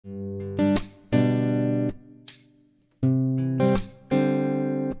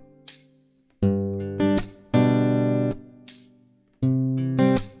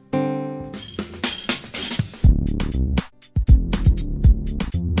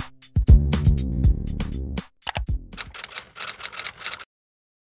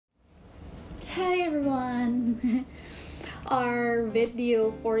Our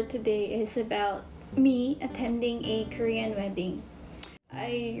video for today is about me attending a Korean wedding.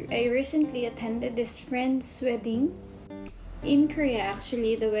 I recently attended this friend's wedding. In Korea,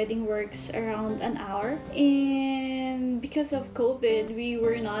 actually, the wedding works around an hour. And because of COVID, we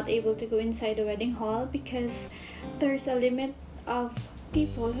were not able to go inside the wedding hall because there's a limit of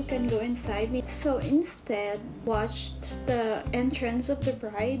people who can go inside. So instead, watched the entrance of the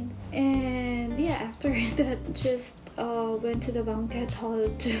bride. And yeah, after that, just went to the banquet hall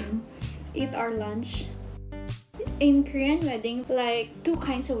to eat our lunch. In Korean wedding, like two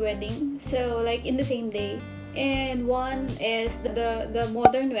kinds of wedding, so like in the same day. And one is the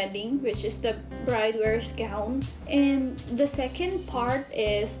modern wedding, which is the bride wears gown. And the second part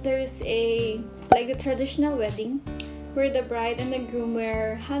is there's a traditional wedding where the bride and the groom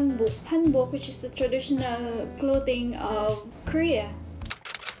wear hanbok, which is the traditional clothing of Korea.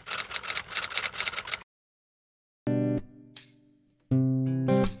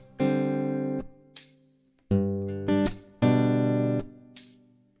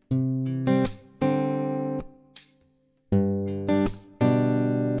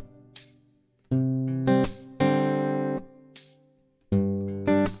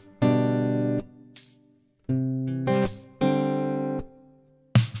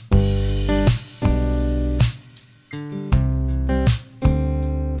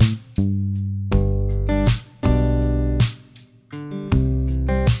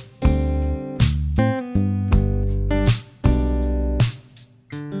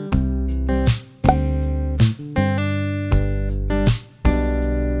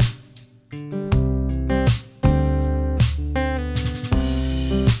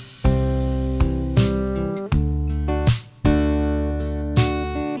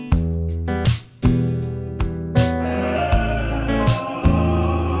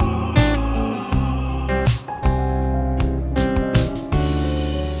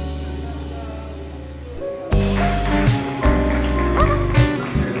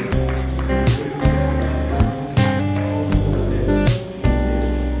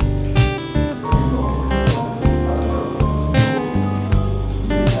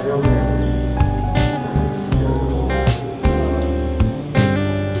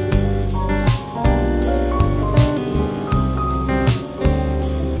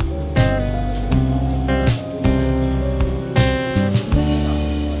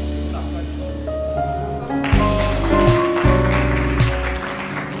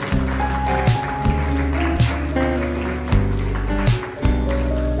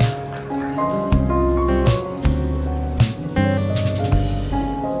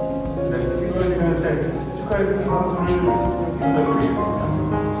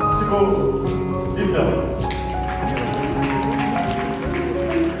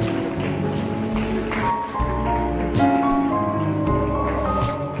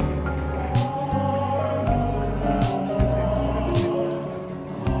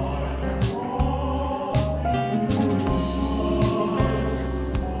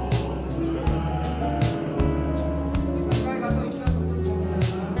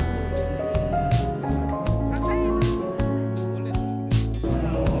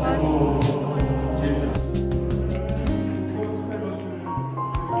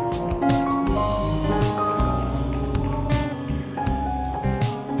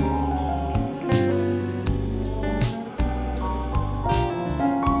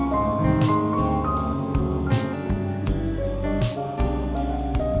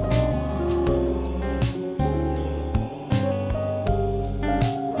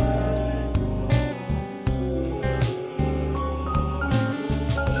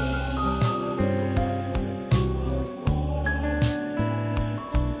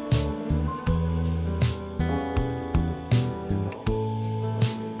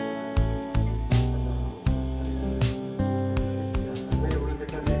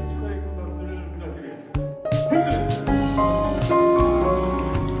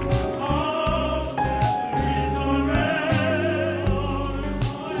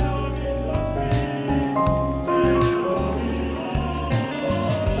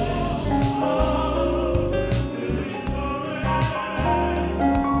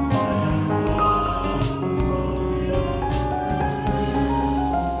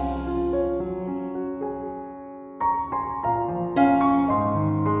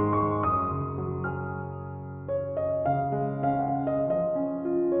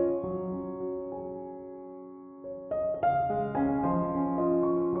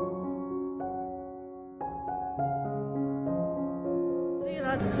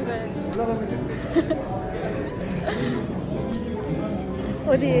 나도 찍어야지. 올라가면 돼.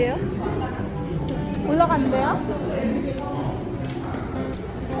 어디예요? 올라간대요?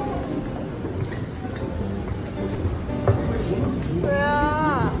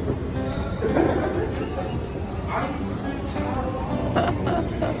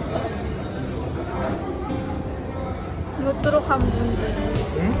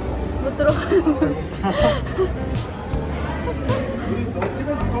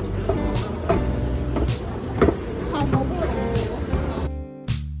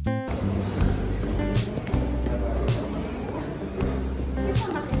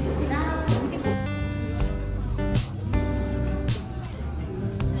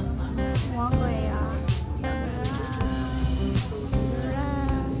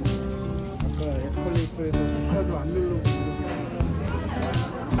 하나도 안 누르고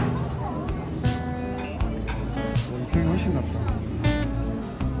이렇게 훨씬 낫다.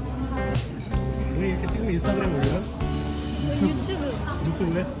 우리 이렇게 찍으면 인스타그램 올려요?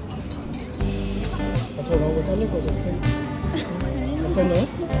 유튜브네? 아, 저 나온 거 잘릴 거죠? 괜찮나요?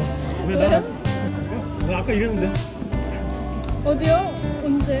 왜 나는? 나 아까 이랬는데. 어디요?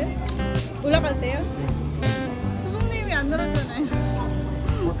 언제? 올라갈 때요? 수동님이 안 늘었잖아요.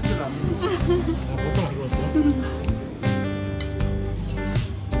 버튼을 안 누르고. 버튼 안 눌렀어요?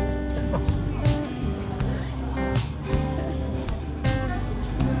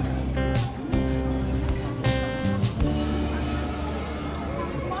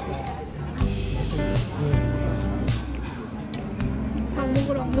 밥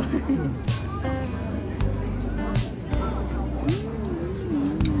먹으러 온 거예요.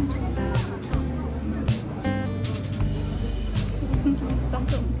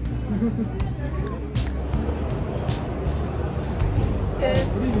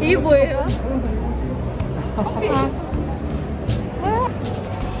 이게 뭐예요? 커피.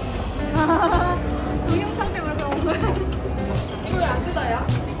 동영상 때문에 온 거야. 이거 왜 안 뜯어요?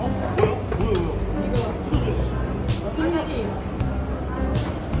 뭐요? 이거. 비닐이.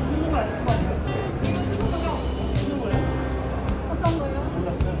 어떤 거요?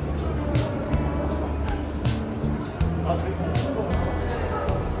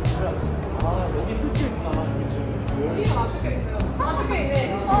 아, 여기 풀게 있구나. 여기가 맞춰져 있어요. 맞춰져 있네.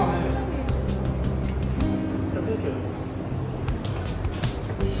 일단 뜰게요.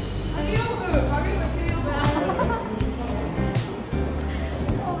 아니요, 가격이 왜 세요?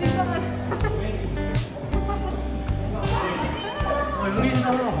 이상하네.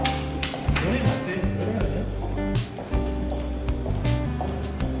 연예인이잖아. 연예인 맞지? 연예인 아니야?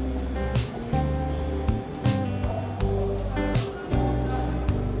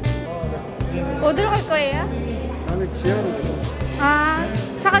 어디로 갈 거예요? 나는 지하로 가요. 아,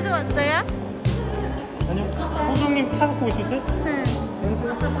 차 가져왔어요? 아니요. 호중님 차 갖고 오셨어요? 네.